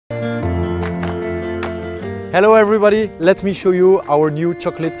Hello everybody, let me show you our new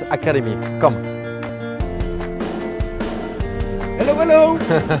Chocolate Academy. Come. Hello, hello!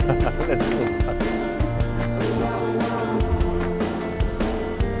 Let's go.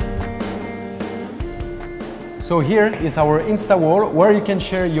 So here is our Insta wall where you can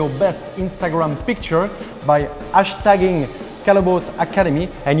share your best Instagram picture by hashtagging Callebaut Academy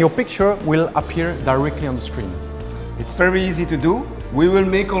and your picture will appear directly on the screen. It's very easy to do. We will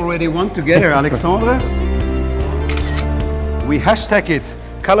make already one together, Alexandre. We hashtag it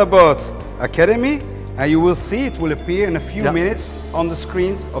Callebaut Academy and you will see it will appear in a few minutes on the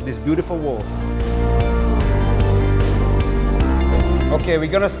screens of this beautiful wall. Okay, we're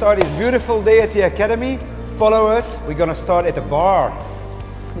gonna start this beautiful day at the Academy. Follow us, we're gonna start at the bar.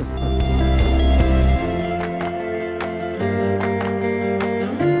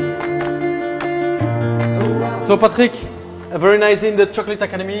 So Patrick, a very nice in the Chocolate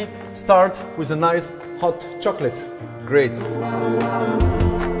Academy. Start with a nice hot chocolate. Great. I'll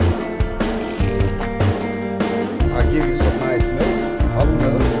give you some nice milk, hot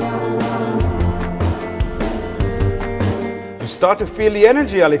milk. You start to feel the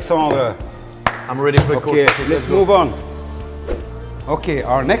energy, Alexandre. I'm ready for the course. Okay, let's move on. Okay,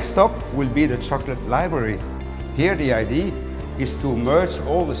 our next stop will be the chocolate library. Here the idea is to merge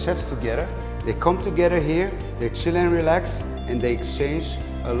all the chefs together. They come together here, they chill and relax, and they exchange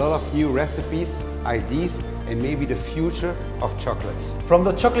a lot of new recipes, ideas, and maybe the future of chocolates. From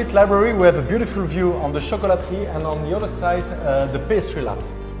the chocolate library, we have a beautiful view on the chocolaterie and on the other side, the pastry lab.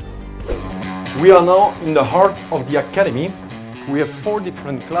 We are now in the heart of the Academy. We have 4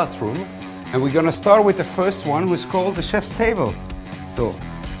 different classrooms. And we're gonna start with the first one, which is called the chef's table. So,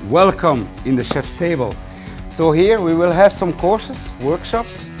 welcome in the chef's table. So here we will have some courses,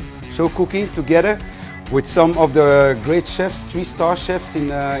 workshops, show cooking together with some of the great chefs, 3-star chefs in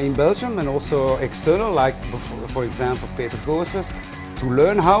Belgium and also external, like for example Peter Goossens, to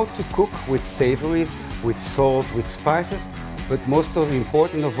learn how to cook with savories, with salt, with spices, but most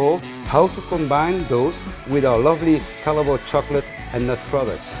important of all, how to combine those with our lovely Callebaut chocolate and nut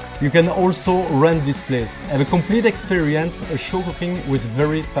products. You can also rent this place, have a complete experience, a show cooking with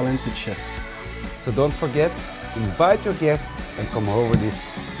very talented chefs. So don't forget, invite your guests and come over this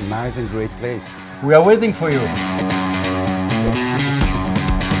nice and great place. We are waiting for you.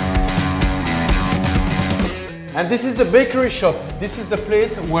 And this is the bakery shop. This is the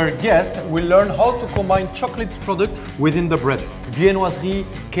place where guests will learn how to combine chocolate products within the bread. Viennoiserie,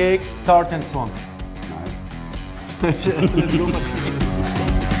 cake, tart and so on. Nice. Let's go, Patrick.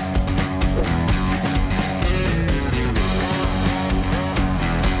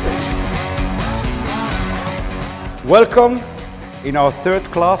 Welcome in our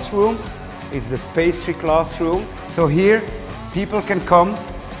 3rd classroom. It's the pastry classroom. So here people can come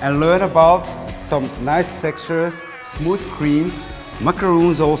and learn about some nice textures, smooth creams,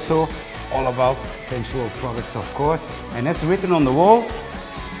 macaroons also, all about sensual products of course. And as written on the wall,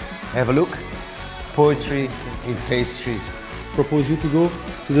 have a look, poetry in pastry. Propose you to go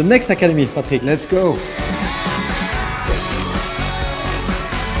to the next academy, Patrick. Let's go.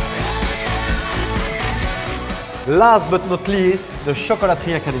 Last but not least, the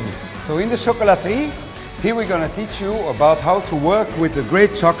Chocolaterie Academy. So in the chocolaterie, here we're going to teach you about how to work with the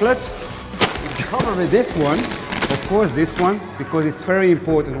great chocolates. Probably this one, of course this one, because it's very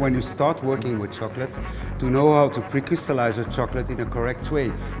important when you start working with chocolate to know how to pre-crystallize your chocolate in a correct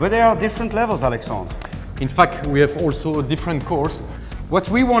way. But there are different levels, Alexandre. In fact, we have also a different course. What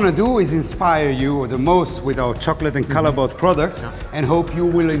we want to do is inspire you the most with our chocolate and Callebaut products and hope you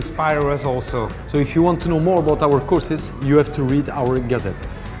will inspire us also. So if you want to know more about our courses, you have to read our Gazette.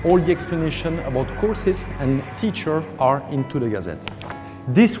 All the explanation about courses and teacher are into the Gazette.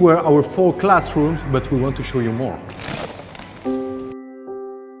 These were our 4 classrooms, but we want to show you more.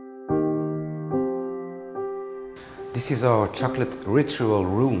 This is our chocolate ritual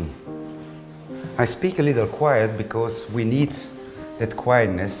room. I speak a little quiet because we need that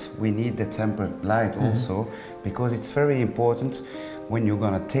quietness, we need the tempered light also, because it's very important when you're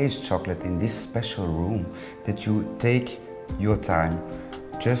gonna taste chocolate in this special room that you take your time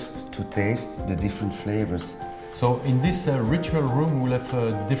just to taste the different flavors. So in this ritual room we'll have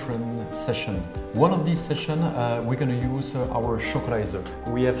a different session. One of these sessions we're going to use our chocolazer.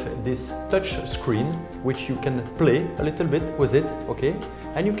 We have this touch screen which you can play a little bit with it, okay?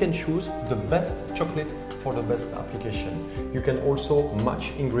 And you can choose the best chocolate for the best application. You can also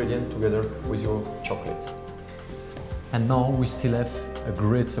match ingredients together with your chocolate. And now we still have a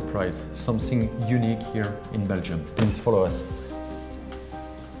great surprise, something unique here in Belgium. Please follow us.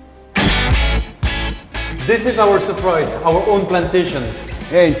 This is our surprise, our own plantation.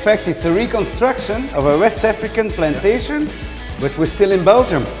 Yeah, in fact, it's a reconstruction of a West African plantation, but we're still in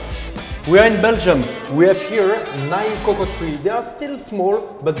Belgium. We are in Belgium. We have here 9 cocoa trees. They are still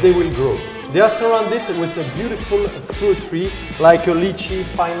small, but they will grow. They are surrounded with a beautiful fruit tree, like a lychee,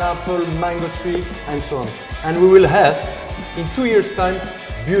 pineapple, mango tree, and so on. And we will have, in 2 years' time,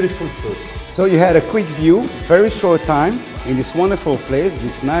 beautiful fruits. So you had a quick view, very short time, in this wonderful place,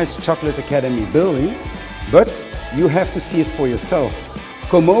 this nice Chocolate Academy building, but you have to see it for yourself.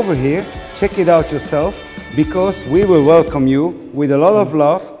 Come over here, check it out yourself, because we will welcome you with a lot of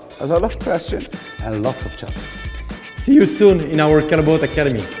love, a lot of passion, and lots of chocolate. See you soon in our Callebaut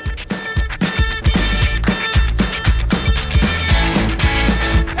Academy.